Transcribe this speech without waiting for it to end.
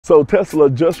So Tesla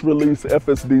just released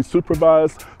FSD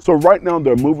Supervised. So right now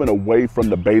they're moving away from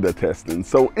the beta testing.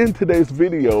 So in today's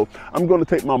video, I'm going to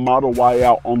take my Model Y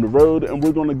out on the road and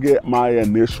we're going to get my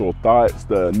initial thoughts,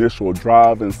 the initial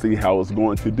drive, and see how it's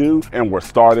going to do. And we're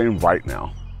starting right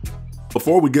now.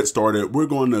 Before we get started, we're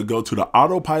going to go to the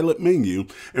autopilot menu,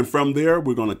 and from there,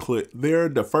 we're going to click there.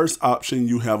 The first option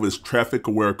you have is traffic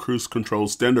aware cruise control,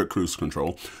 standard cruise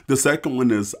control. The second one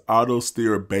is auto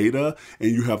steer beta, and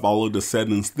you have all of the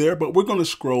settings there, but we're going to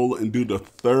scroll and do the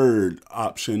third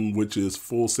option, which is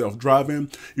full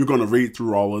self-driving. You're going to read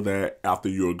through all of that. After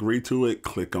you agree to it,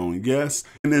 click on yes.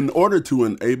 And in order to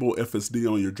enable FSD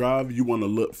on your drive, you want to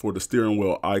look for the steering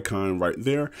wheel icon right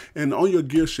there. And on your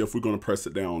gear shift, we're going to press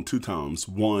it down 2 times.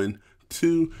 1,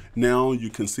 2. Now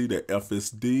you can see that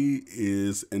FSD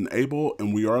is enabled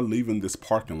and we are leaving this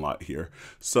parking lot here.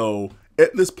 So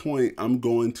at this point, I'm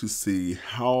going to see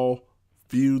how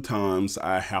few times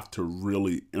I have to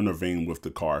really intervene with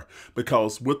the car,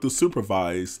 because with the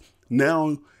supervised,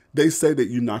 now they say that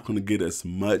you're not going to get as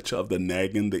much of the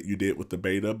nagging that you did with the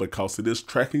beta because it is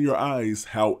tracking your eyes.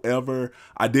 However,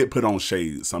 I did put on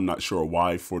shades. I'm not sure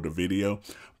why for the video,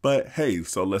 but hey,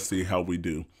 so let's see how we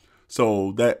do.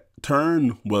 So that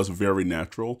turn was very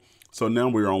natural. So now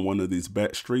we're on one of these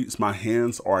back streets. My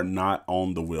hands are not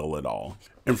on the wheel at all.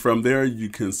 And from there, you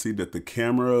can see that the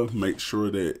camera makes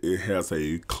sure that it has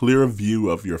a clear view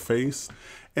of your face.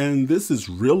 And this is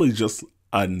really just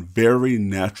a very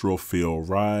natural feel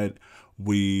ride.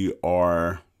 We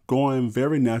are going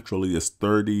very naturally. It's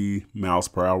 30 miles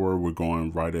per hour. We're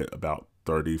going right at about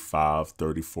 35,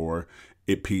 34.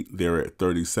 It peaked there at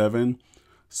 37.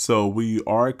 So we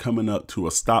are coming up to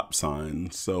a stop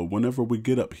sign. So whenever we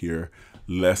get up here,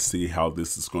 let's see how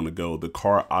this is going to go. The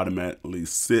car automatically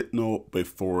signaled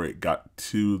before it got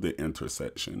to the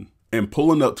intersection. And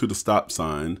pulling up to the stop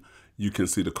sign, you can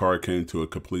see the car came to a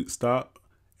complete stop.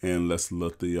 And let's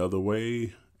look the other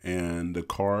way. And the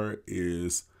car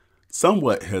is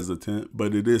somewhat hesitant,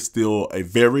 but it is still a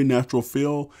very natural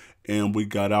feel. And we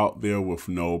got out there with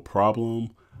no problem.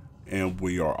 And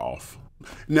we are off.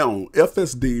 Now,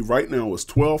 FSD right now is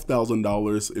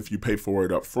 $12,000 if you pay for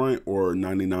it up front, or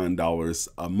 $99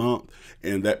 a month,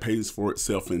 and that pays for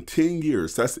itself in 10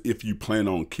 years. That's if you plan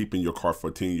on keeping your car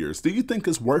for 10 years. Do you think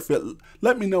it's worth it?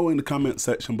 Let me know in the comment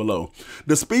section below.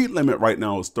 The speed limit right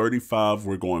now is 35.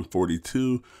 We're going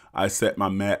 42. I set my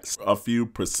max a few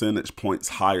percentage points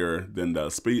higher than the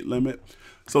speed limit.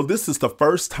 So this is the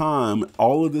first time,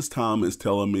 all of this time is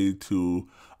telling me to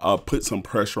put some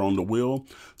pressure on the wheel.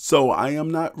 So I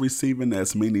am not receiving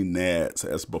as many nads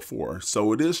as before.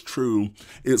 So it is true.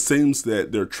 It seems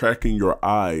that they're tracking your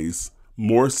eyes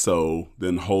more so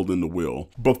than holding the wheel.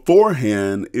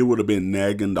 Beforehand, it would have been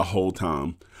nagging the whole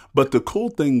time. But the cool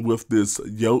thing with this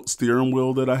yoke steering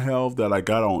wheel that I have, that I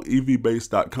got on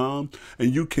evbase.com,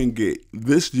 and you can get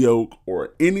this yoke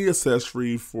or any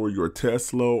accessory for your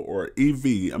Tesla or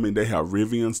EV. I mean, they have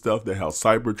Rivian stuff, they have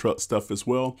Cybertruck stuff as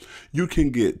well. You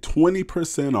can get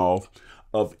 20% off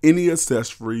of any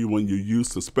accessory when you use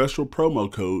the special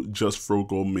promo code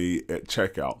JustFrugalMe at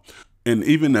checkout. And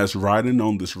even as riding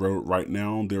on this road right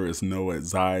now, there is no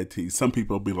anxiety. Some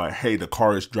people be like, hey, the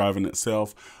car is driving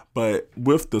itself. But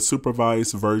with the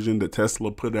supervised version that Tesla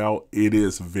put out, it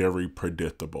is very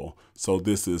predictable. So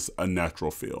this is a natural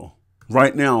feel.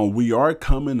 Right now, we are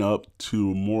coming up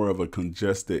to more of a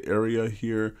congested area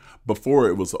here. Before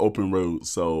it was open road.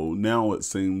 So now it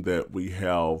seems that we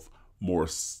have more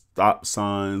stop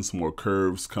signs, more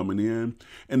curves coming in.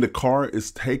 And the car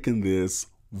is taking this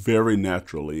very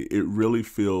naturally. It really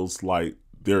feels like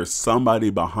there's somebody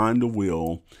behind the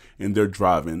wheel and they're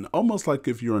driving, almost like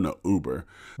if you're in an Uber.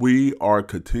 We are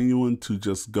continuing to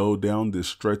just go down this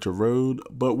stretch of road,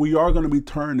 but we are going to be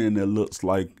turning, it looks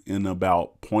like, in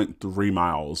about 0.3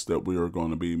 miles that we are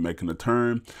going to be making a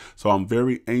turn. So I'm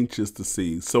very anxious to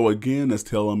see. So again, it's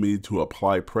telling me to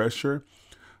apply pressure.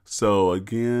 So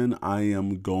again, I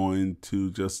am going to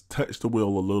just touch the wheel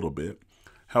a little bit.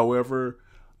 However,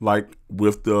 like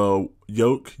with the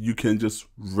yoke, you can just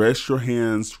rest your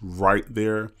hands right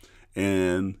there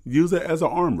and use it as an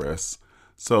armrest.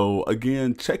 So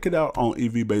again, check it out on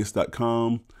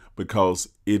evbase.com because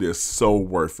it is so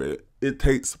worth it. It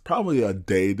takes probably a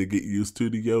day to get used to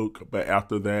the yoke, but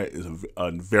after that is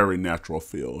a very natural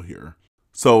feel here.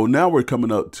 So now we're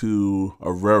coming up to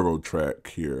a railroad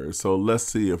track here. So let's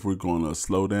see if we're going to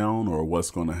slow down or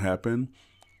what's going to happen.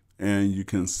 And you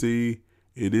can see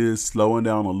it is slowing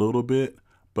down a little bit,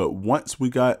 but once we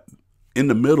got in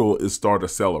the middle, it started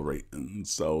accelerating.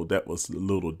 So that was a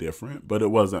little different, but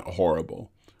it wasn't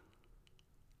horrible.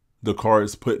 The car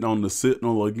is putting on the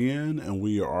signal again, and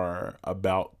we are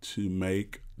about to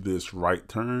make this right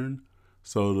turn.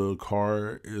 So the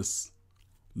car is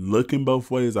looking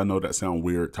both ways. I know that sounds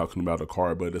weird talking about a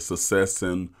car, but it's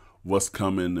assessing what's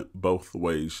coming both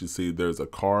ways. You see there's a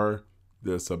car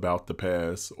that's about to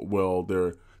pass. Well,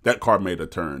 that car made a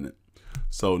turn.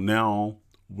 So now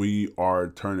we are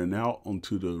turning out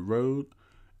onto the road.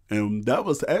 And that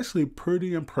was actually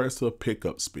pretty impressive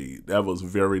pickup speed. That was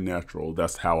very natural.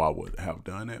 That's how I would have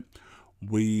done it.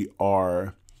 We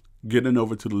are getting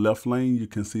over to the left lane. You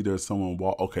can see there's someone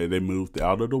walk. Okay, they moved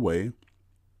out of the way.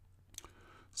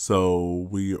 So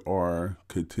we are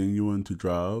continuing to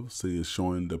drive. See, it's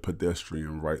showing the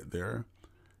pedestrian right there.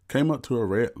 Came up to a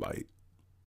red light.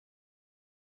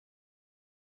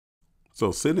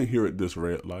 So sitting here at this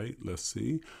red light, let's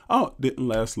see. Oh, it didn't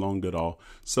last long at all.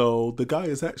 So the guy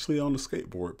is actually on a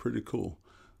skateboard. Pretty cool.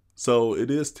 So it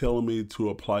is telling me to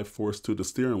apply force to the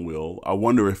steering wheel. I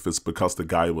wonder if it's because the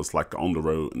guy was like on the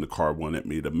road and the car wanted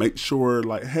me to make sure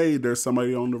like, hey, there's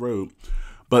somebody on the road.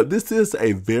 But this is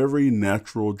a very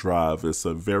natural drive. It's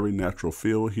a very natural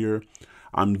feel here.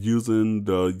 I'm using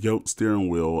the yoke steering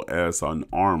wheel as an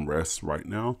armrest right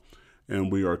now. And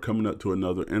we are coming up to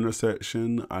another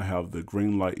intersection. I have the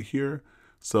green light here,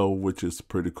 so which is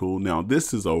pretty cool. Now,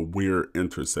 this is a weird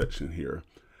intersection here.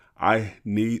 I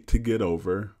need to get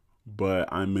over,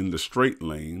 but I'm in the straight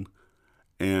lane.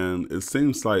 And it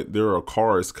seems like there are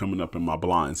cars coming up in my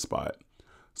blind spot.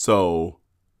 So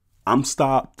I'm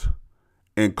stopped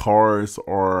and cars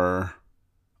are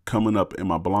coming up in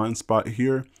my blind spot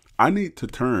here. I need to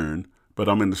turn, but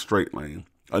I'm in the straight lane.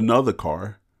 Another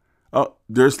car. Oh,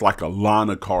 there's like a line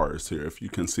of cars here, if you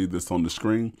can see this on the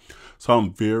screen. So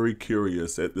I'm very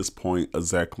curious at this point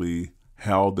exactly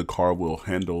how the car will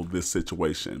handle this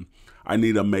situation. I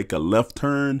need to make a left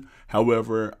turn.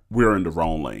 However, we're in the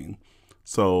wrong lane.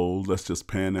 So let's just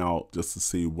pan out just to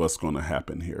see what's going to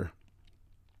happen here.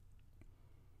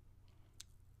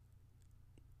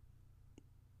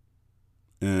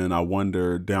 And I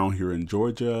wonder down here in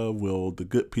Georgia, will the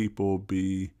good people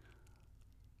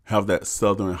have that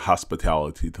southern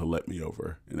hospitality to let me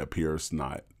over? It appears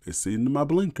not. It's seeing my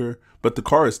blinker, but the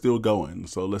car is still going.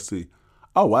 So let's see.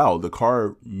 Oh, wow. The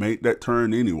car made that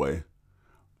turn anyway.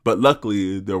 But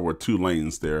luckily there were two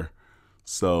lanes there.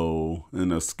 So,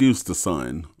 and excuse the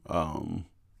sun.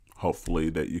 Hopefully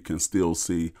that you can still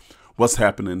see what's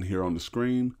happening here on the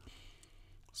screen.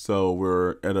 So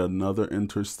we're at another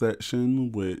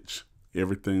intersection, which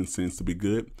everything seems to be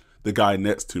good. The guy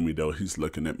next to me, though, he's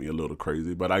looking at me a little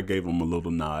crazy, but I gave him a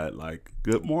little nod like,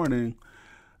 good morning.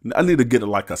 I need to get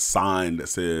like a sign that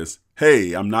says,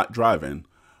 hey, I'm not driving,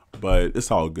 but it's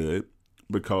all good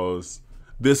because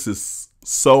this is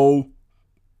so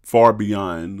far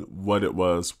beyond what it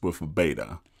was with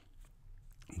beta.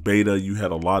 Beta, you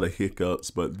had a lot of hiccups,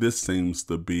 but this seems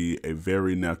to be a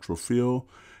very natural feel,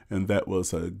 and that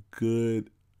was a good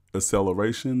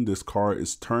acceleration. This car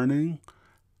is turning.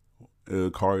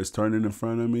 The car is turning in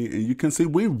front of me, and you can see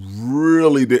we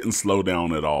really didn't slow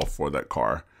down at all for that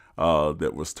car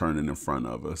that was turning in front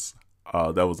of us.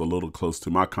 That was a little close to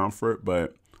my comfort,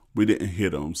 but we didn't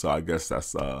hit them, so I guess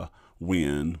that's a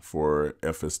win for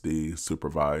FSD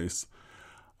Supervised.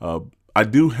 I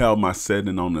do have my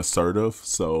setting on assertive,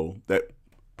 so that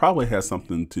probably has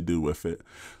something to do with it.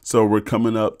 So we're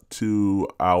coming up to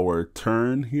our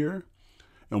turn here,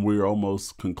 and we're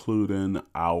almost concluding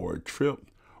our trip.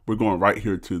 We're going right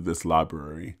here to this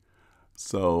library.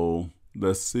 So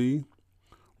let's see.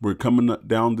 We're coming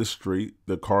down the street.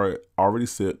 The car already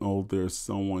said, oh, there's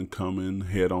someone coming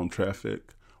head on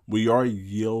traffic. We are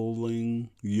yielding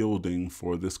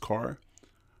for this car.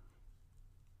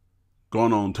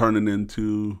 Going on, turning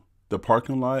into the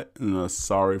parking lot. And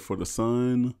sorry for the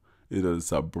sun. It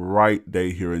is a bright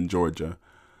day here in Georgia.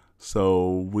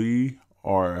 So we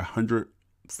are 100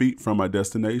 feet from our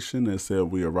destination. It said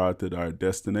we arrived at our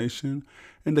destination,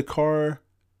 and the car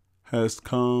has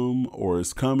come or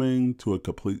is coming to a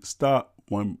complete stop.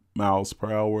 1 miles per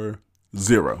hour,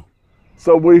 0.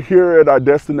 So we're here at our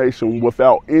destination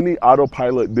without any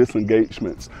autopilot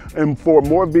disengagements. And for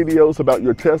more videos about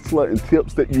your Tesla and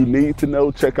tips that you need to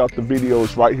know, check out the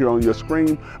videos right here on your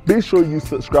screen. Be sure you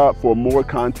subscribe for more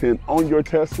content on your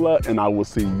Tesla, and I will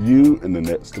see you in the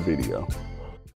next video.